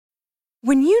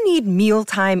When you need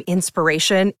mealtime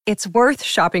inspiration, it's worth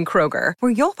shopping Kroger,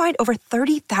 where you'll find over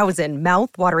 30,000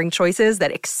 mouth-watering choices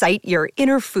that excite your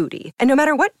inner foodie. And no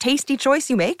matter what tasty choice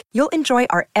you make, you'll enjoy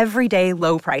our everyday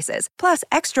low prices, plus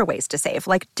extra ways to save,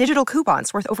 like digital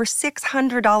coupons worth over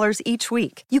 $600 each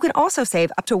week. You can also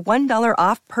save up to $1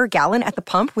 off per gallon at the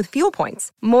pump with fuel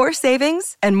points. More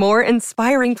savings and more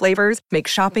inspiring flavors make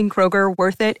shopping Kroger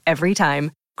worth it every time.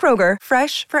 Kroger,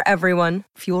 fresh for everyone.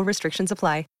 Fuel restrictions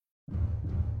apply.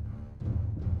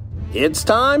 It's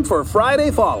time for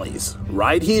Friday Follies,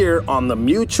 right here on the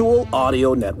Mutual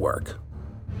Audio Network.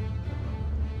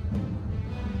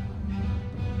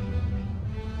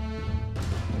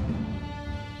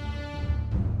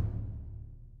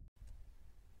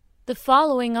 The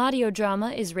following audio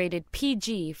drama is rated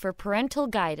PG for parental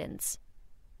guidance.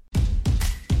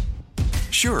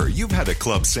 Sure, you've had a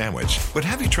club sandwich, but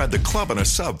have you tried the club on a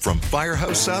sub from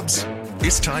Firehouse Subs?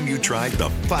 It's time you tried the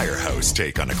Firehouse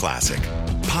take on a classic.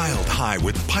 Piled high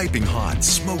with piping hot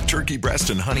smoked turkey breast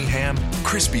and honey ham,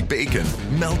 crispy bacon,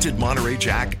 melted Monterey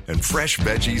Jack, and fresh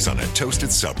veggies on a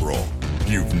toasted sub roll.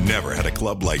 You've never had a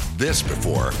club like this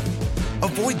before.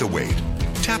 Avoid the wait.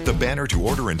 Tap the banner to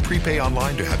order and prepay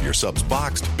online to have your subs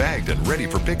boxed, bagged, and ready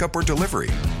for pickup or delivery.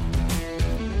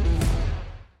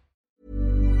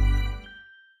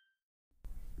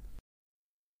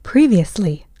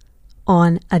 Previously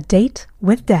on A Date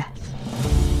with Death.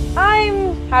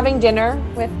 I'm having dinner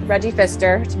with Reggie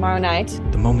Pfister tomorrow night.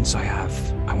 The moments I have,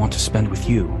 I want to spend with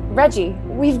you. Reggie,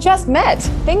 we've just met.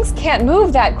 Things can't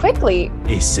move that quickly.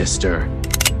 Hey, sister.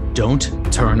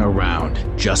 Don't turn around.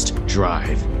 Just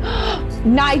drive.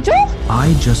 Nigel?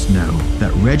 I just know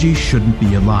that Reggie shouldn't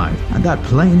be alive, and that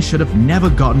plane should have never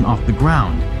gotten off the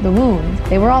ground. The wounds,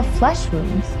 they were all flesh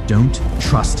wounds. Don't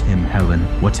trust him, Helen,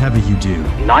 whatever you do.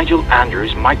 Nigel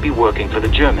Andrews might be working for the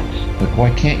Germans. Look,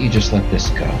 why can't you just let this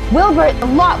go? Wilbert, a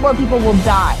lot more people will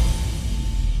die.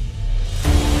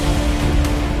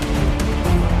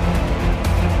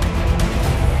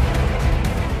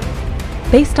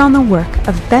 Based on the work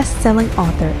of best-selling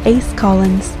author Ace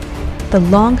Collins, the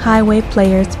Long Highway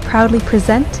Players proudly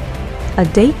present A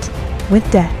Date with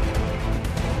Death.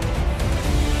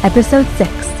 Episode 6,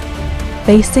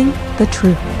 Facing the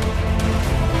Truth.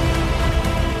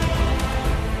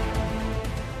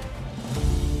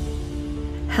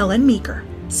 Helen Meeker,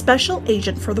 special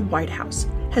agent for the White House,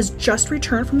 has just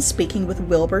returned from speaking with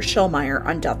Wilbur Schellmeyer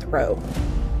on death row.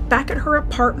 Back at her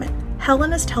apartment,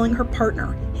 Helen is telling her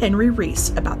partner, Henry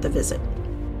Reese, about the visit.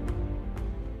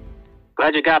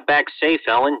 Glad you got back safe,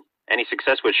 Ellen. Any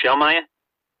success with Schellmeyer?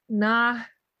 Nah,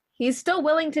 he's still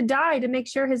willing to die to make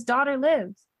sure his daughter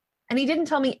lives. And he didn't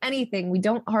tell me anything we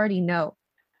don't already know.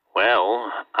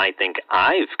 Well, I think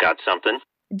I've got something.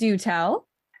 Do tell?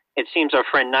 It seems our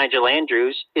friend Nigel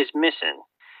Andrews is missing.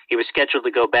 He was scheduled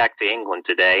to go back to England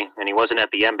today, and he wasn't at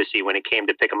the embassy when he came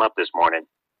to pick him up this morning.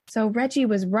 So Reggie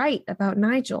was right about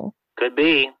Nigel. Could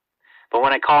be. But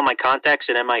when I call my contacts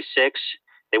at MI6,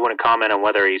 they wouldn't comment on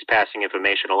whether he's passing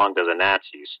information along to the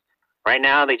Nazis. Right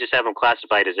now, they just have him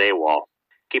classified as AWOL.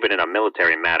 Keep it in a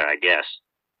military matter, I guess.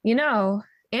 You know,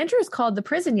 Andrews called the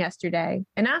prison yesterday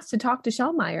and asked to talk to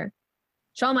Schellmeyer.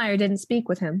 Schellmeyer didn't speak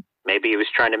with him. Maybe he was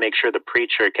trying to make sure the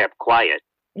preacher kept quiet.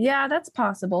 Yeah, that's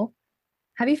possible.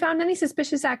 Have you found any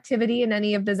suspicious activity in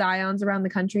any of the Zions around the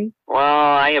country? Well,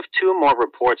 I have 2 more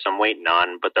reports I'm waiting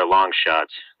on, but they're long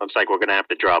shots. Looks like we're going to have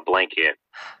to draw a blank here.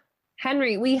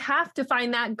 Henry, we have to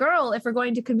find that girl if we're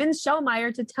going to convince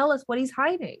Schellmeyer to tell us what he's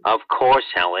hiding. Of course,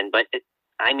 Helen, but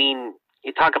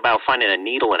you talk about finding a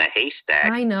needle in a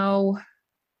haystack. I know.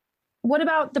 What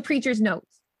about the preacher's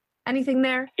notes? Anything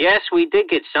there? Yes, we did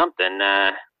get something.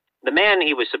 The man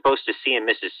he was supposed to see in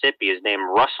Mississippi is named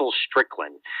Russell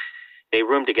Strickland. They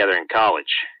roomed together in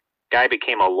college. Guy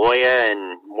became a lawyer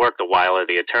and worked a while at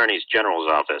the Attorney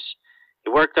General's office. He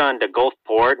worked on the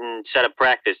Gulfport and set up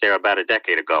practice there about a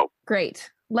decade ago. Great.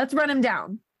 Let's run him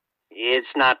down. It's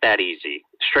not that easy.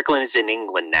 Strickland is in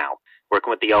England now,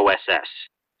 working with the OSS.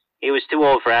 He was too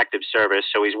old for active service,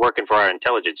 so he's working for our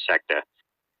intelligence sector.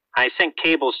 I sent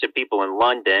cables to people in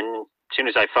London. As soon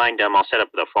as I find them, I'll set up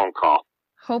the phone call.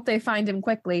 Hope they find him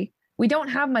quickly. We don't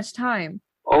have much time.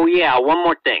 Oh yeah, one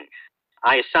more thing.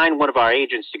 I assigned one of our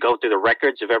agents to go through the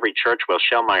records of every church where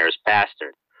Schellmeyer's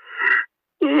pastored.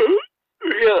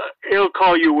 Yeah, he'll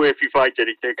call you if he finds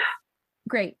anything.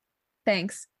 Great.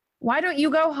 Thanks. Why don't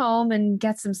you go home and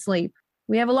get some sleep?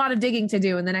 We have a lot of digging to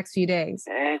do in the next few days.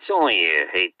 It's only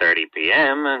 8:30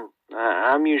 p.m. and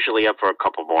I'm usually up for a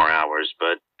couple more hours,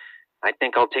 but I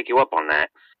think I'll take you up on that.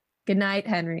 Good night,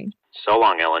 Henry. So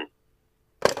long, Ellen.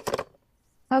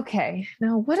 Okay,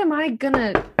 now what am I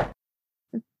gonna...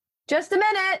 Just a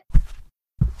minute!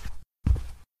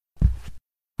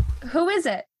 Who is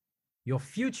it? Your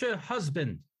future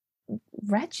husband.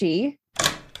 Reggie?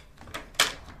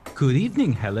 Good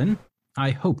evening, Helen.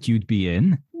 I hoped you'd be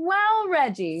in. Well,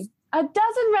 Reggie, a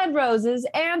dozen red roses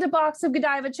and a box of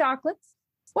Godiva chocolates.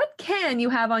 What can you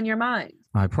have on your mind?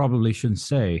 I probably shouldn't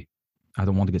say. I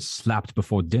don't want to get slapped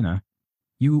before dinner.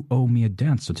 You owe me a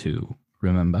dance or two,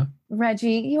 remember?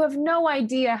 Reggie, you have no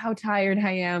idea how tired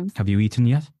I am. Have you eaten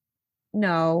yet?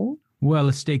 No. Well,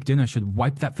 a steak dinner should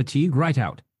wipe that fatigue right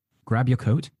out. Grab your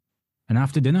coat, and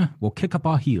after dinner, we'll kick up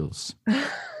our heels.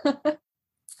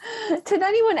 Did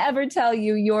anyone ever tell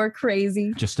you you're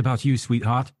crazy? Just about you,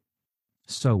 sweetheart.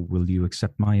 So, will you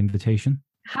accept my invitation?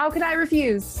 How could I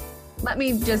refuse? Let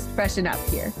me just freshen up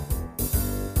here.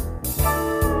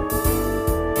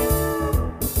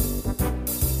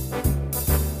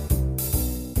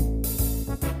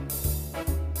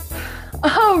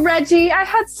 Oh, Reggie, I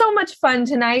had so much fun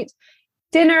tonight.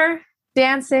 Dinner,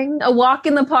 dancing, a walk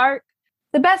in the park.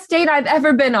 The best date I've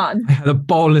ever been on. I had a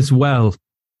ball as well.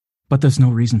 But there's no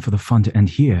reason for the fun to end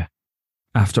here.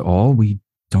 After all, we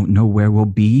don't know where we'll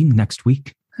be next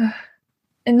week.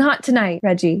 And not tonight,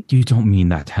 Reggie. You don't mean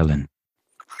that, Helen.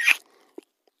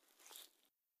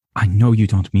 I know you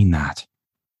don't mean that.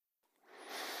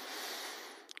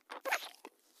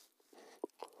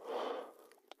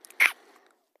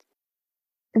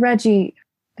 Reggie,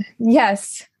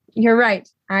 yes, you're right.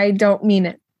 I don't mean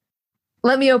it.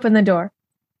 Let me open the door.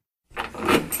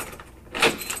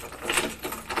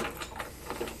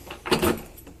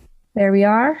 There we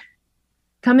are.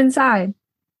 Come inside.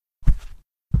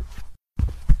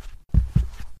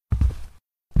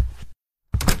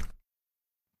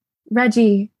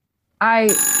 Reggie, I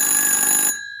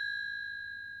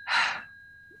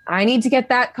need to get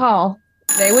that call.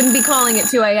 They wouldn't be calling at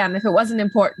 2 a.m. if it wasn't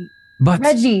important. But...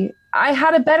 Reggie, I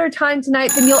had a better time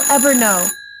tonight than you'll ever know.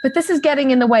 But this is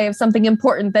getting in the way of something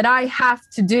important that I have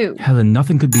to do. Helen,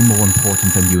 nothing could be more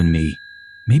important than you and me.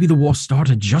 Maybe the war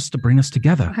started just to bring us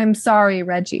together. I'm sorry,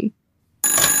 Reggie.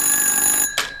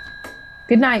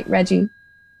 Good night, Reggie.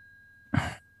 All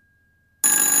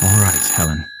right,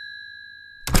 Helen.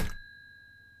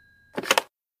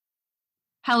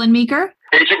 Helen Meeker?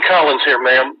 Agent Collins here,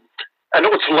 ma'am. I know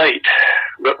it's late,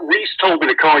 but Reese told me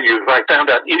to call you if I found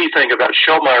out anything about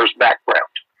Shellmeyer's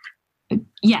background.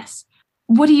 Yes.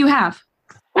 What do you have?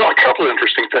 Well, a couple of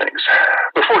interesting things.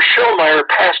 Before Shellmeyer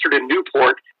pastored in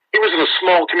Newport, he was in a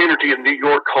small community in New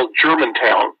York called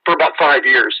Germantown for about 5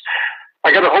 years.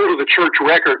 I got a hold of the church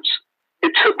records.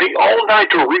 It took me all night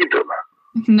to read them.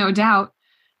 No doubt.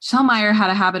 Shellmeyer had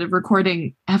a habit of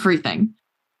recording everything.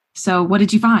 So what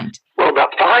did you find? Well, about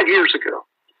 5 years ago,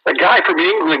 a guy from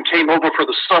England came over for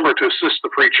the summer to assist the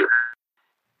preacher.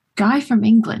 Guy from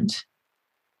England?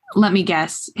 Let me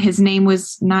guess. His name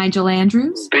was Nigel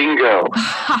Andrews? Bingo.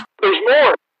 There's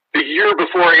more. The year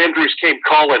before Andrews came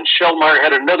calling, Shellmeyer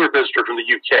had another visitor from the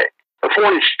UK, a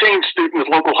foreign exchange student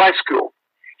at local high school.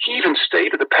 He even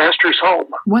stayed at the pastor's home.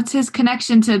 What's his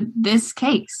connection to this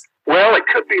case? Well, it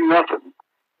could be nothing.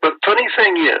 But funny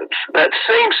thing is, that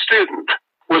same student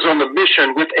was on the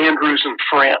mission with Andrews in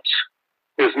France.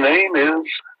 His name is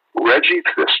Reggie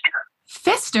Pfister.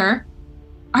 Pfister?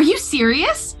 Are you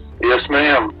serious? Yes,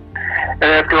 ma'am. And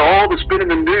after all that's been in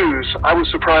the news, I was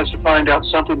surprised to find out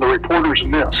something the reporters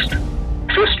missed.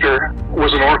 Pfister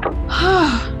was an orphan.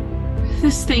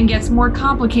 This thing gets more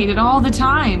complicated all the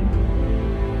time.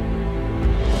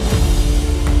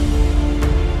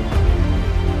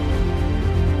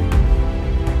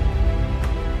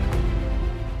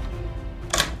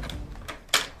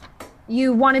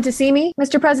 You wanted to see me,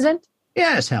 Mr. President?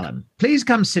 Yes, Helen. Please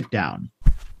come sit down.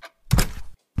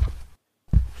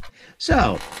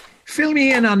 So, fill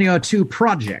me in on your two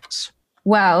projects.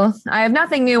 Well, I have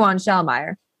nothing new on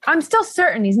Shellmeyer. I'm still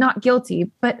certain he's not guilty,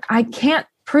 but I can't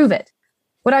prove it.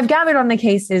 What I've gathered on the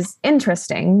case is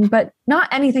interesting, but not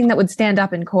anything that would stand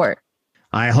up in court.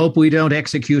 I hope we don't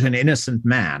execute an innocent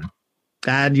man.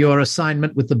 And your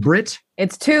assignment with the Brit?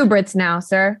 It's 2 Brits now,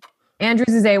 sir.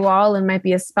 Andrews is AWOL and might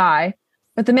be a spy,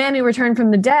 but the man who returned from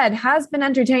the dead has been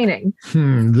entertaining.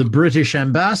 The British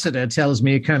ambassador tells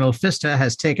me Colonel Pfister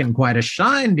has taken quite a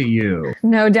shine to you.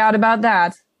 No doubt about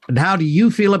that. And how do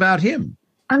you feel about him?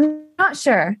 I'm not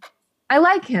sure. I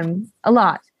like him a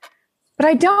lot, but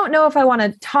I don't know if I want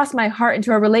to toss my heart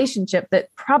into a relationship that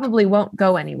probably won't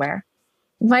go anywhere.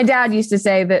 My dad used to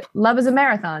say that love is a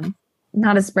marathon,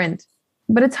 not a sprint.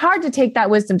 But it's hard to take that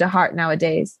wisdom to heart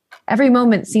nowadays. Every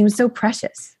moment seems so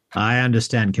precious. I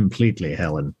understand completely,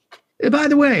 Helen. By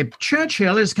the way,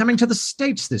 Churchill is coming to the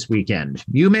States this weekend.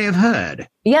 You may have heard.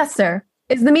 Yes, sir.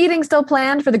 Is the meeting still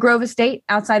planned for the Grove Estate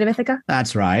outside of Ithaca?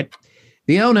 That's right.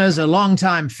 The owners are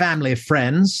longtime family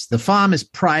friends, the farm is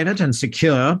private and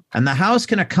secure, and the house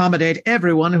can accommodate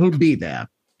everyone who'll be there.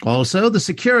 Also, the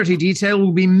security detail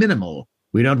will be minimal.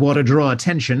 We don't want to draw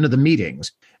attention to the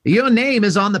meetings. Your name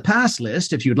is on the pass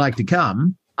list if you'd like to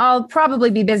come. I'll probably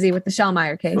be busy with the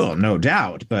Shellmeyer case. Well, no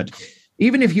doubt, but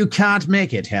even if you can't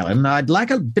make it, Helen, I'd like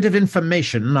a bit of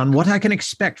information on what I can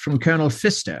expect from Colonel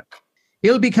Pfister.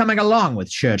 He'll be coming along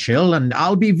with Churchill, and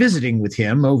I'll be visiting with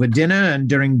him over dinner and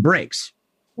during breaks.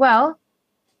 Well,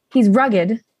 he's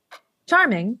rugged,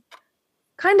 charming,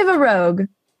 kind of a rogue.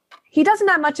 He doesn't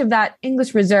have much of that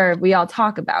English reserve we all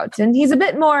talk about, and he's a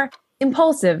bit more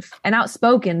impulsive and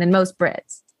outspoken than most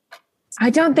Brits. I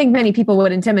don't think many people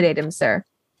would intimidate him, sir.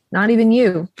 Not even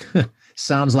you.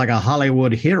 Sounds like a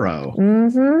Hollywood hero.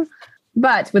 Mm-hmm.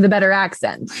 But with a better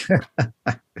accent.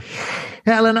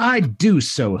 Helen, I do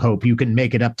so hope you can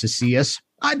make it up to see us.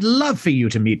 I'd love for you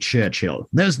to meet Churchill.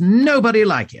 There's nobody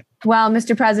like him. Well,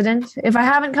 Mr. President, if I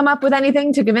haven't come up with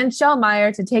anything to convince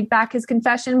Shellmeyer to take back his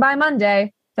confession by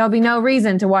Monday, there'll be no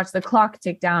reason to watch the clock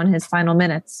tick down his final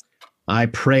minutes. I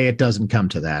pray it doesn't come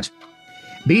to that.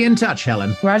 Be in touch,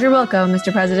 Helen. Roger Wilco,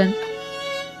 Mr. President.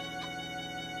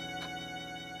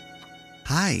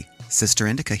 Hi, Sister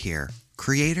Indica here,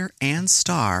 creator and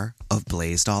star of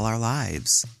Blazed All Our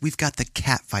Lives. We've got the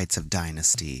catfights of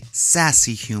Dynasty,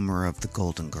 sassy humor of The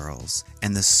Golden Girls,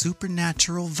 and the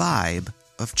supernatural vibe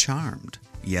of Charmed.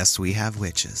 Yes, we have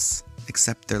witches,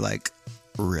 except they're like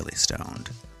really stoned.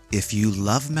 If you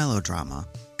love melodrama,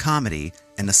 comedy,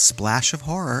 and a splash of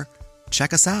horror,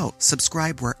 check us out.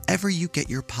 Subscribe wherever you get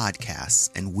your podcasts,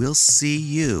 and we'll see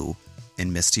you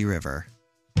in Misty River.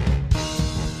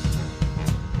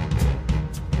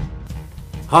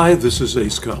 Hi, this is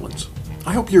Ace Collins.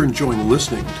 I hope you're enjoying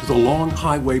listening to the Long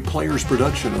Highway Players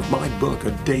production of my book,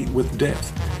 A Date with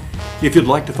Death. If you'd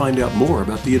like to find out more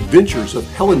about the adventures of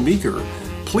Helen Meeker,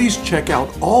 please check out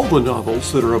all the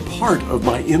novels that are a part of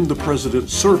my In the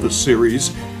President's Service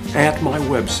series at my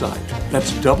website.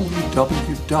 That's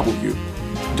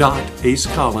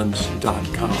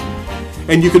www.acecollins.com.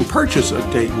 And you can purchase A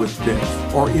Date with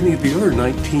Death or any of the other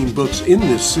 19 books in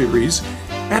this series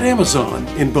at Amazon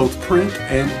in both print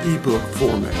and ebook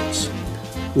formats.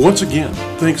 Once again,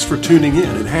 thanks for tuning in,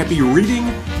 and happy reading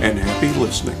and happy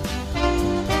listening.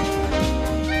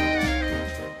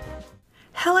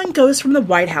 Helen goes from the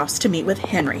White House to meet with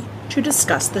Henry to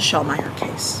discuss the Shellmeyer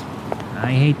case.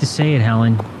 I hate to say it,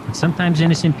 Helen, but sometimes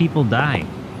innocent people die,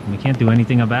 and we can't do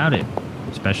anything about it,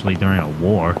 especially during a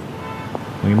war.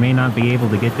 We may not be able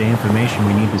to get the information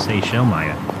we need to save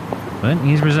Shellmeyer, but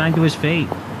he's resigned to his fate.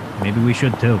 Maybe we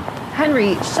should too.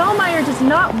 Henry, Shellmeyer does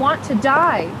not want to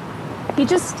die. He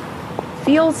just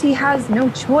feels he has no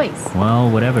choice.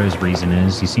 Well, whatever his reason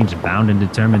is, he seems bound and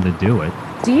determined to do it.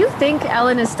 Do you think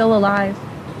Ellen is still alive?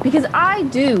 Because I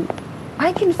do.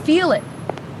 I can feel it.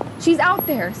 She's out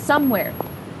there somewhere.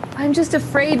 I'm just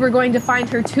afraid we're going to find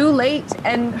her too late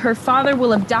and her father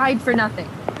will have died for nothing.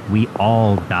 We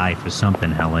all die for something,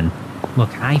 Helen.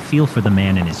 Look, I feel for the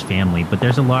man and his family, but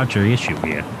there's a larger issue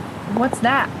here. What's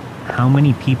that? How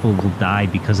many people will die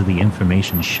because of the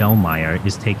information Shellmeyer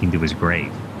is taking to his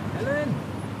grave? Helen!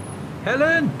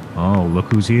 Helen! Oh,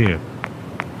 look who's here.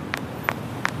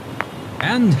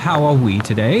 And how are we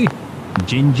today?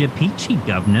 Ginger Peachy,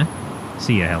 Governor.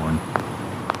 See ya, Helen.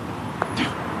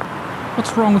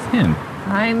 What's wrong with him?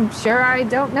 I'm sure I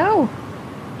don't know.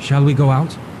 Shall we go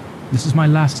out? This is my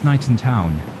last night in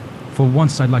town. For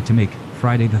once, I'd like to make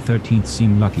Friday the 13th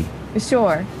seem lucky.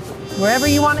 Sure. Wherever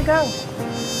you want to go.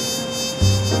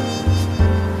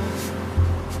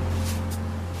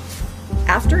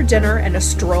 After dinner and a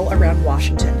stroll around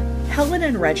Washington, Helen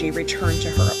and Reggie return to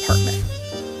her apartment.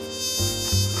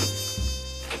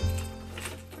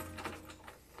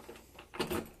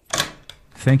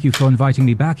 Thank you for inviting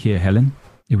me back here, Helen.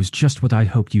 It was just what I'd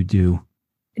hoped you'd do.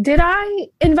 Did I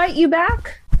invite you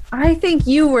back? I think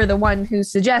you were the one who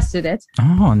suggested it.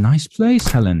 Oh, nice place,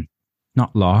 Helen.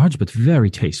 Not large, but very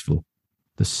tasteful.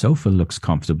 The sofa looks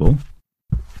comfortable.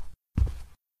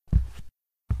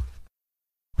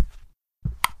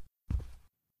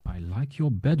 I like your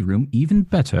bedroom even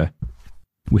better.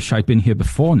 Wish I'd been here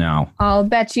before now. I'll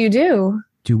bet you do.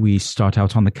 Do we start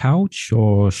out on the couch,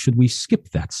 or should we skip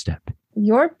that step?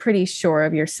 You're pretty sure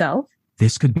of yourself.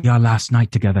 This could be our last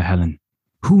night together, Helen.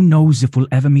 Who knows if we'll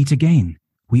ever meet again?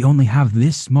 We only have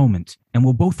this moment, and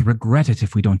we'll both regret it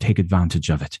if we don't take advantage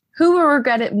of it. Who will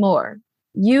regret it more,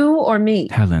 you or me?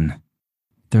 Helen,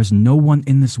 there's no one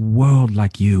in this world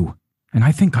like you, and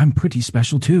I think I'm pretty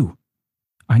special too.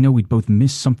 I know we'd both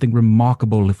miss something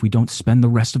remarkable if we don't spend the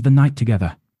rest of the night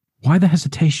together. Why the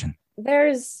hesitation?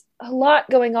 There's a lot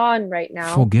going on right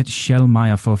now. Forget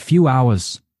Shellmeyer for a few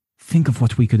hours. Think of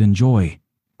what we could enjoy.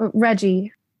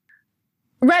 Reggie.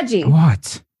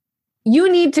 What?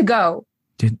 You need to go.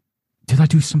 Did I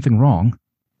do something wrong?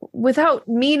 Without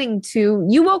meaning to,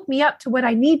 you woke me up to what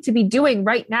I need to be doing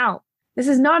right now. This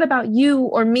is not about you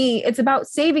or me. It's about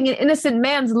saving an innocent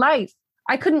man's life.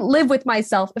 I couldn't live with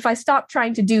myself if I stopped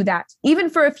trying to do that, even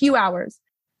for a few hours.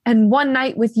 And one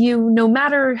night with you, no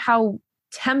matter how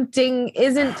tempting,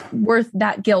 isn't worth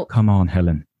that guilt. Come on,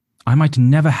 Helen. I might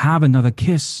never have another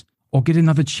kiss or get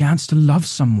another chance to love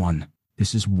someone.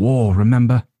 This is war,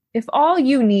 remember? If all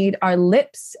you need are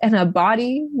lips and a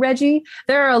body, Reggie,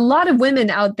 there are a lot of women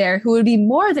out there who would be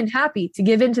more than happy to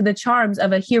give in to the charms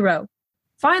of a hero.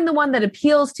 Find the one that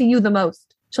appeals to you the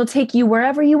most. She'll take you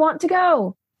wherever you want to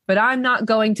go. But I'm not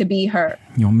going to be her.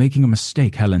 You're making a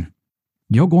mistake, Helen.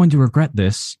 You're going to regret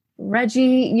this.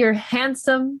 Reggie, you're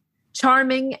handsome,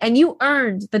 charming, and you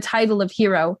earned the title of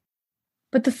hero.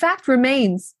 But the fact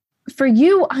remains, for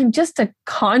you, I'm just a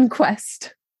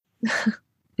conquest.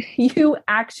 You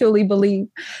actually believe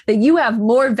that you have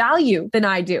more value than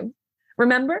I do.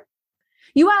 Remember?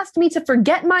 You asked me to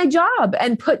forget my job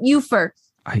and put you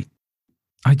first. I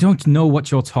don't know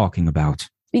what you're talking about.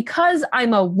 Because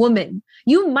I'm a woman,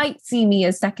 you might see me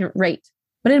as second rate.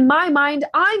 But in my mind,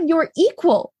 I'm your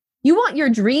equal. You want your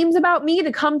dreams about me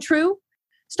to come true?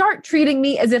 Start treating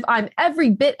me as if I'm every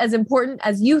bit as important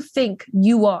as you think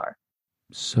you are.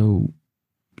 So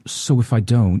if I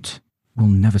don't, we'll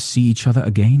never see each other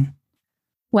again?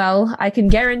 Well, I can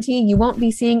guarantee you won't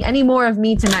be seeing any more of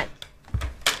me tonight.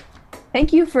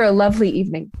 Thank you for a lovely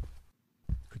evening.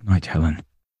 Good night, Helen.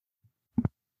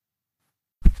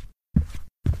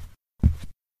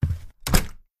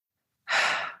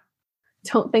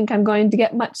 Don't think I'm going to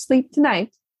get much sleep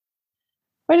tonight.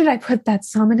 Where did I put that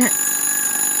salmonette?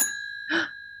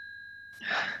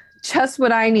 Just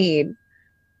what I need.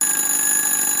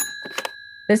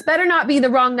 This better not be the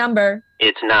wrong number.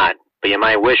 It's not, but you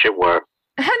might wish it were.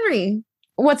 Henry,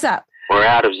 what's up? We're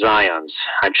out of Zions.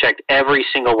 I've checked every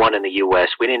single one in the U.S.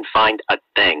 We didn't find a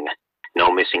thing.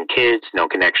 No missing kids, no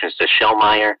connections to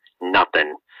Shellmeyer,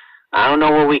 nothing. I don't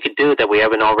know what we could do that we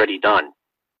haven't already done.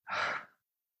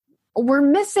 We're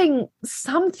missing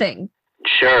something.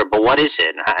 Sure, but what is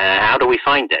it? How do we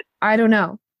find it? I don't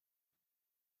know.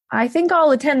 I think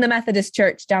I'll attend the Methodist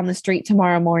church down the street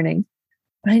tomorrow morning.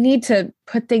 But I need to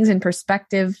put things in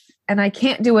perspective, and I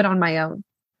can't do it on my own.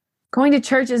 Going to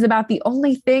church is about the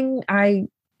only thing I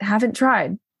haven't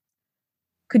tried.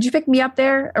 Could you pick me up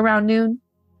there around noon?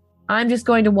 I'm just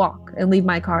going to walk and leave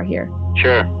my car here.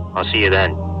 Sure, I'll see you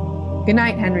then. Good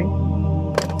night, Henry.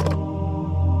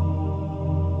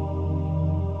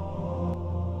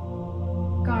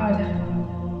 God,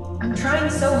 I'm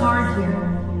trying so hard here.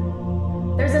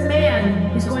 There's a man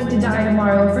who's going to die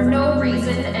tomorrow for no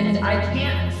reason, and I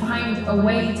can't find a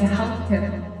way to help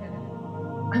him.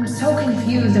 I'm so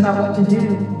confused about what to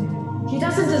do. He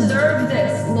doesn't deserve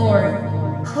this, Lord.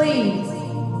 Please,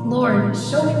 Lord,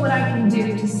 show me what I can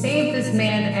do to save this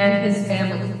man and his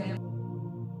family.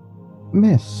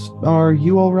 Miss, are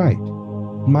you all right?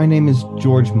 My name is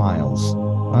George Miles.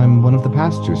 I'm one of the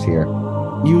pastors here.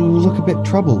 You look a bit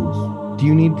troubled. Do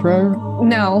you need prayer?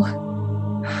 No.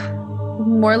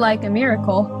 More like a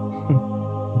miracle.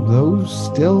 Those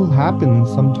still happen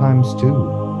sometimes too.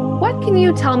 What can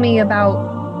you tell me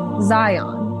about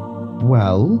Zion?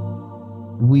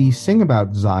 Well, we sing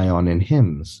about Zion in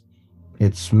hymns.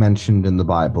 It's mentioned in the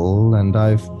Bible, and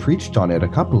I've preached on it a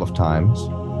couple of times.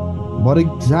 What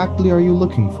exactly are you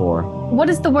looking for? What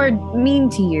does the word mean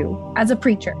to you as a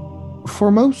preacher?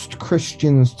 For most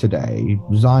Christians today,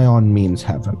 Zion means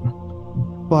heaven.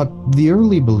 But the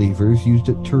early believers used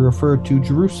it to refer to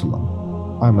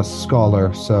Jerusalem. I'm a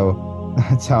scholar, so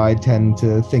that's how I tend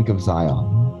to think of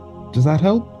Zion. Does that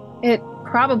help? It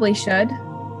probably should,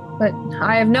 but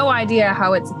I have no idea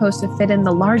how it's supposed to fit in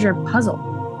the larger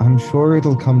puzzle. I'm sure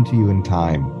it'll come to you in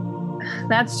time.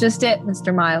 That's just it,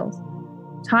 Mr. Miles.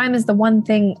 Time is the one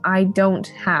thing I don't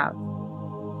have.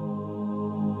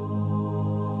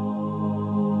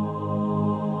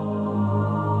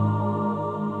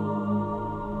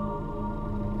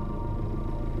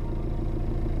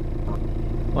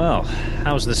 Well,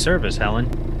 how's the service, Helen?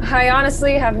 I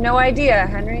honestly have no idea,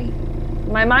 Henry.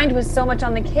 My mind was so much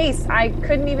on the case, I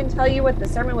couldn't even tell you what the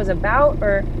sermon was about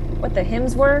or what the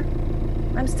hymns were.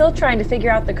 I'm still trying to figure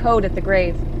out the code at the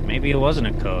grave. Maybe it wasn't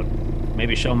a code.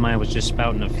 Maybe Shellmeyer was just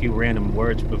spouting a few random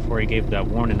words before he gave that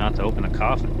warning not to open a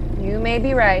coffin. You may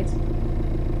be right.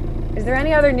 Is there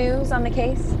any other news on the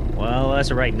case? Well, as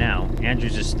of right now,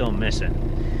 Andrews is still missing.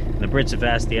 And the Brits have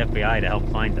asked the FBI to help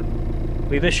find him.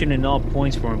 We've issued in all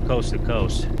points for him coast to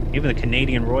coast. Even the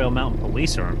Canadian Royal Mountain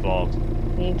Police are involved.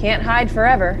 You can't hide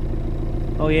forever.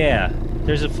 Oh yeah,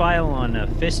 there's a file on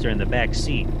Pfister in the back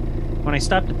seat. When I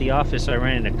stopped at the office, I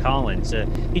ran into Collins.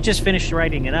 He just finished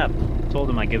writing it up. Told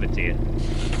him I'd give it to you.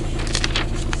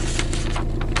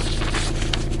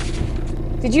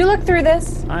 Did you look through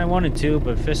this? I wanted to,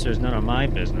 but Pfister's none of my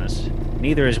business.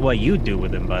 Neither is what you do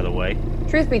with him, by the way.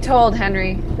 Truth be told,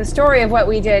 Henry, the story of what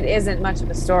we did isn't much of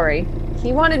a story.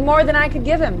 He wanted more than I could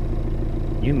give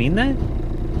him. You mean that?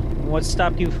 What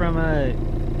stopped you from,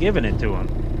 giving it to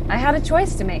him? I had a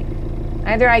choice to make.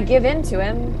 Either I give in to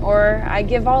him, or I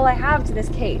give all I have to this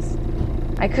case.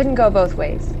 I couldn't go both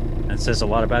ways. That says a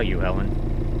lot about you, Helen.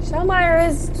 Schellmeyer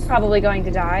is probably going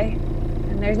to die,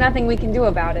 and there's nothing we can do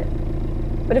about it.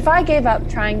 But if I gave up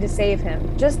trying to save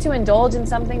him, just to indulge in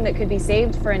something that could be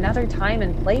saved for another time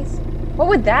and place, what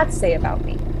would that say about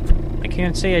me? I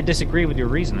can't say I disagree with your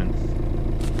reasoning.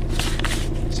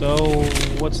 So,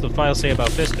 what's the file say about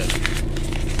Pfister?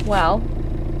 Well,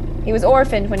 he was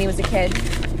orphaned when he was a kid.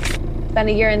 Spent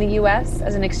a year in the U.S.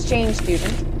 as an exchange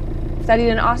student. Studied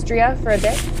in Austria for a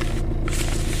bit.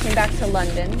 Came back to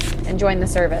London and joined the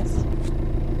service.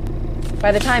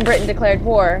 By the time Britain declared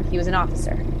war, he was an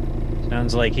officer.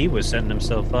 Sounds like he was setting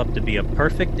himself up to be a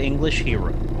perfect English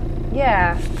hero.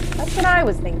 Yeah, that's what I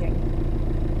was thinking.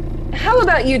 How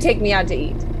about you take me out to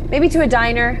eat? Maybe to a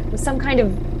diner with some kind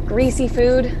of greasy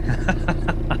food?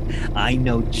 I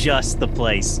know just the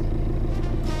place.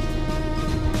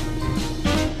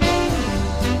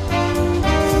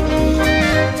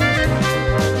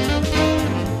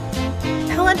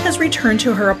 Helen has returned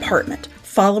to her apartment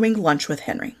following lunch with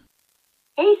Henry.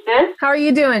 Hey, sis. How are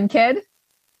you doing, kid?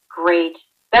 Great.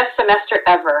 Best semester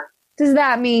ever. Does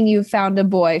that mean you found a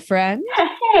boyfriend?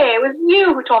 Hey, it was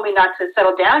you who told me not to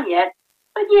settle down yet.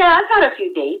 But yeah, I've had a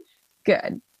few dates.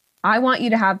 Good. I want you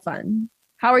to have fun.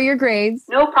 How are your grades?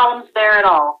 No problems there at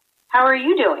all. How are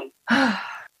you doing?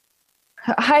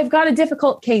 I've got a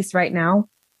difficult case right now.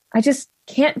 I just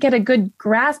can't get a good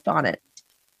grasp on it.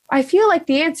 I feel like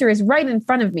the answer is right in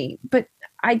front of me, but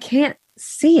I can't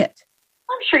see it.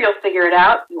 I'm sure you'll figure it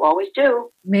out. You always do.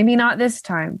 Maybe not this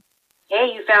time.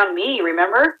 Hey, you found me,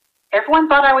 remember? Everyone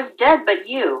thought I was dead but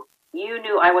you. You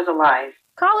knew I was alive.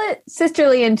 Call it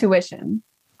sisterly intuition.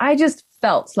 I just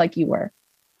felt like you were.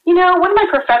 You know, one of my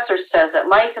professors says that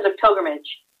life is a pilgrimage.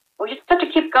 We just have to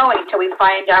keep going until we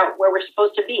find out where we're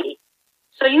supposed to be.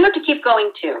 So you have to keep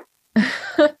going too.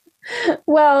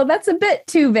 Well, that's a bit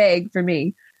too vague for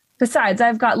me. Besides,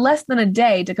 I've got less than a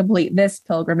day to complete this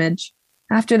pilgrimage.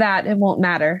 After that, it won't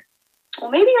matter. Well,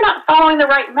 maybe you're not following the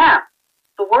right map.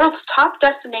 The world's top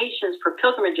destinations for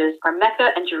pilgrimages are Mecca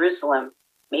and Jerusalem.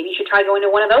 Maybe you should try going to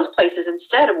one of those places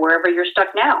instead of wherever you're stuck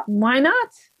now. Why not?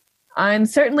 I'm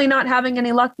certainly not having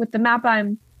any luck with the map.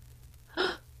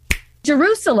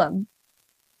 Jerusalem!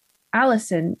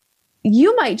 Allison,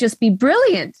 you might just be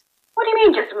brilliant. What do you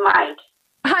mean, just might?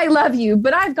 I love you,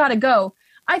 but I've got to go.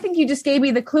 I think you just gave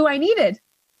me the clue I needed.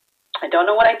 I don't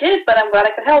know what I did, but I'm glad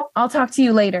I could help. I'll talk to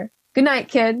you later. Good night,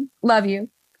 kid. Love you.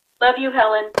 Love you,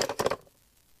 Helen.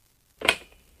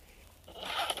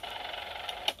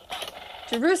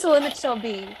 Jerusalem it shall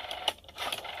be.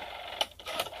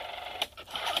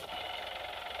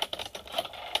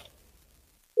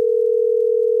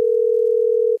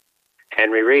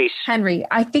 Henry Reese. Henry,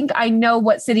 I think I know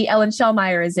what city Ellen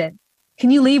Schellmeyer is in. Can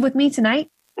you leave with me tonight?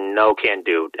 No can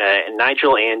do.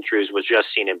 Nigel Andrews was just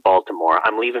seen in Baltimore.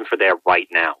 I'm leaving for there right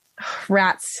now.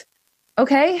 Rats.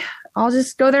 Okay, I'll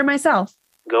just go there myself.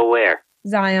 Go where?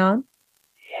 Zion.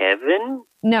 Heaven?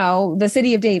 No, the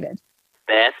city of David.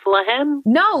 Bethlehem?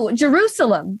 No,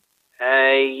 Jerusalem.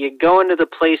 You're going to the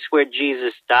place where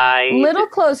Jesus died? Little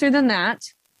closer than that.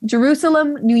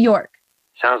 Jerusalem, New York.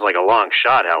 Sounds like a long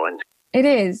shot, Helen. It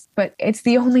is, but it's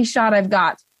the only shot I've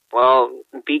got. Well,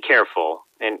 be careful.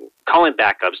 And call in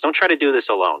backups. Don't try to do this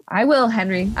alone. I will,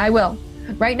 Henry. I will.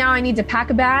 Right now I need to pack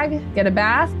a bag, get a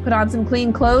bath, put on some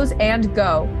clean clothes, and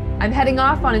go. I'm heading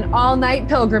off on an all-night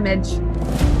pilgrimage.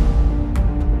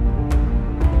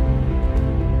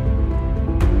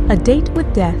 A Date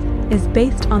with Death is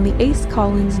based on the Ace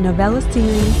Collins novella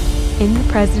series In the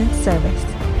President's Service.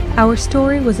 Our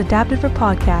story was adapted for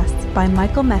podcasts by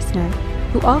Michael Messner,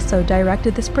 who also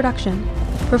directed this production.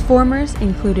 Performers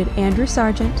included Andrew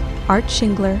Sargent, Art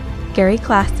Shingler, Gary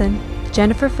Klassen,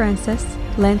 Jennifer Francis,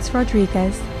 Lance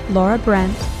Rodriguez, Laura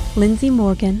Brent, Lindsay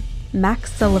Morgan,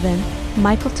 Max Sullivan,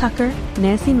 Michael Tucker,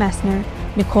 Nancy Messner,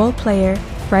 Nicole Player,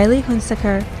 Riley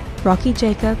Hunsaker, Rocky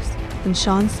Jacobs, and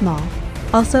Sean Small.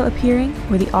 Also appearing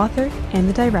were the author and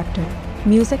the director.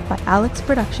 Music by Alex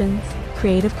Productions,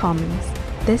 Creative Commons.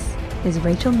 This is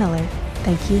Rachel Miller.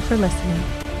 Thank you for listening.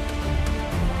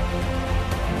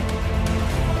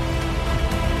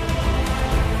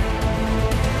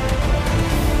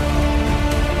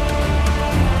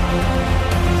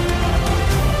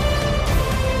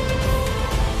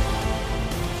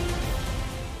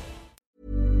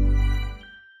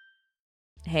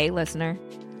 Hey, listener.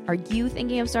 Are you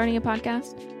thinking of starting a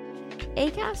podcast?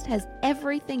 Acast has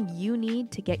everything you need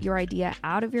to get your idea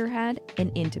out of your head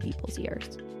and into people's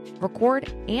ears.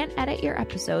 Record and edit your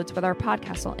episodes with our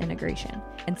Podcastle integration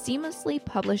and seamlessly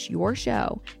publish your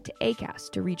show to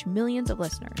Acast to reach millions of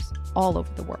listeners all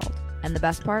over the world. And the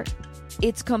best part?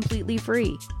 It's completely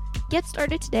free. Get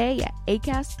started today at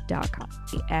acast.com.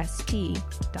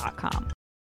 AST.com.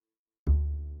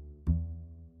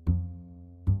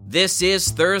 This is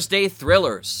Thursday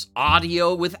Thrillers,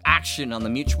 audio with action on the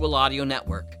Mutual Audio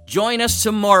Network. Join us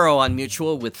tomorrow on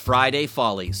Mutual with Friday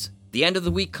Follies, the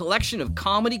end-of-the-week collection of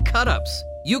comedy cut-ups.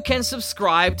 You can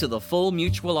subscribe to the full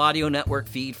Mutual Audio Network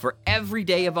feed for every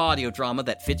day of audio drama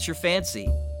that fits your fancy.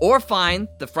 Or find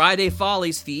the Friday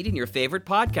Follies feed in your favorite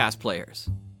podcast players.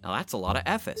 Now that's a lot of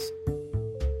F's.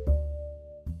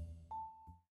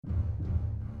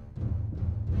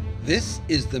 This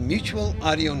is the Mutual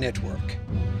Audio Network,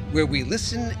 where we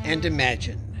listen and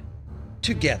imagine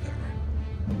together.